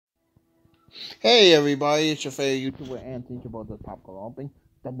Hey everybody, it's your favorite YouTuber Anthony about the Top Colombing,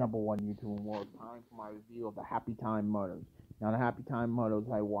 the number one YouTuber in the world. Time for my review of the Happy Time Murders. Now the Happy Time Murders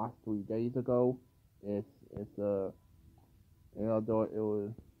I watched 3 days ago. It's although it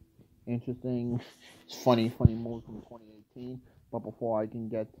was interesting, it's funny movie from 2018. But before I can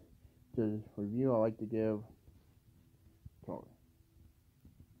get to this review, I like to give sorry.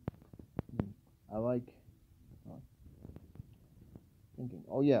 I like thinking.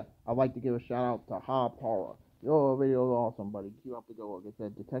 Oh yeah, I'd like to give a shout out to Hop Horror. Your video is awesome, buddy. Keep up the good work. It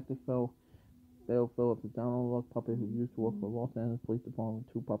said Detective Phil Phillips, a down-on-luck puppet who used to work for Los Angeles Police Department.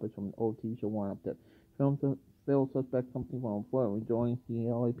 Two puppets from an old TV show wind up dead. Phil suspects something from Florida. Rejoins the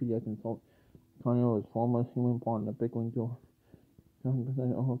LAPD as consult Conio, his former human partner, Bickering to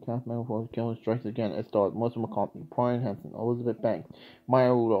 100% cast member for his killer strikes again. It stars Melissa McCarthy, Brian Henson, Elizabeth Banks,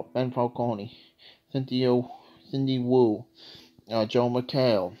 Maya Rudolph, Ben Falcone, Cindy Wu, Joe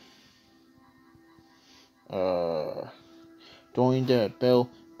McHale, Dorian Day, Bill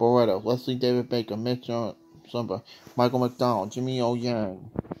Barretta, Leslie David Baker, Mitch Sumber, Michael McDonald, Jimmy O. Yang,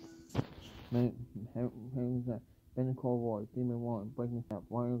 Ben Colroy, Demon Warren, Breaking Cap,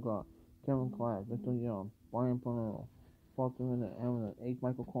 Ryan Gar, Kevin Clash, Victor Young, Brian Panero, Foster Minute, Eminent, H.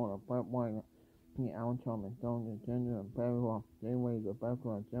 Michael Corner, Brett Wagner, Alan Chalmers, Don Ginger, Barry Ross, Jay Wager,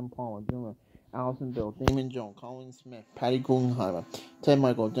 Becker, Jim Palmer, Jr., Allison Bill, Damon Jones, Colin Smith, Patty Guggenheimer, Ted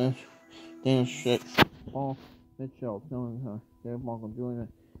Michael, Dan Schick, Paul Mitchell, Dave Malcolm Jr.,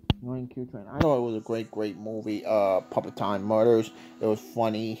 Ryan Q Train. I thought it was a great movie. Puppet Time Murders. It was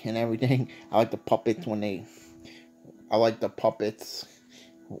funny and everything. I like the puppets I like the puppets.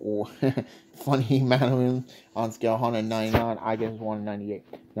 Funny mannerism on scale 199. I guess 198.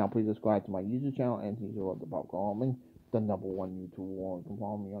 Now please subscribe to my YouTube channel and teach you about the Pop Calming, the number one YouTube war. You can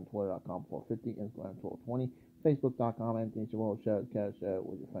follow me on Twitter.com for 50, Instagram 1220, Facebook.com and teach you about share it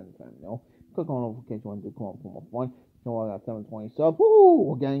with your friends and family. Click on notification when you come up for more fun. So I got 720 subs. Woo!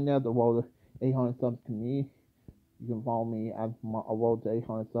 We're getting there. The road to 800 subs community. You can follow me at a road to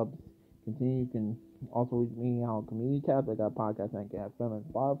 800 subs. Continue. You can also reach me on community tabs. I got podcasts, Anchor FM, and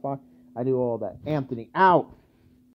Spotify. I do all that. Anthony out.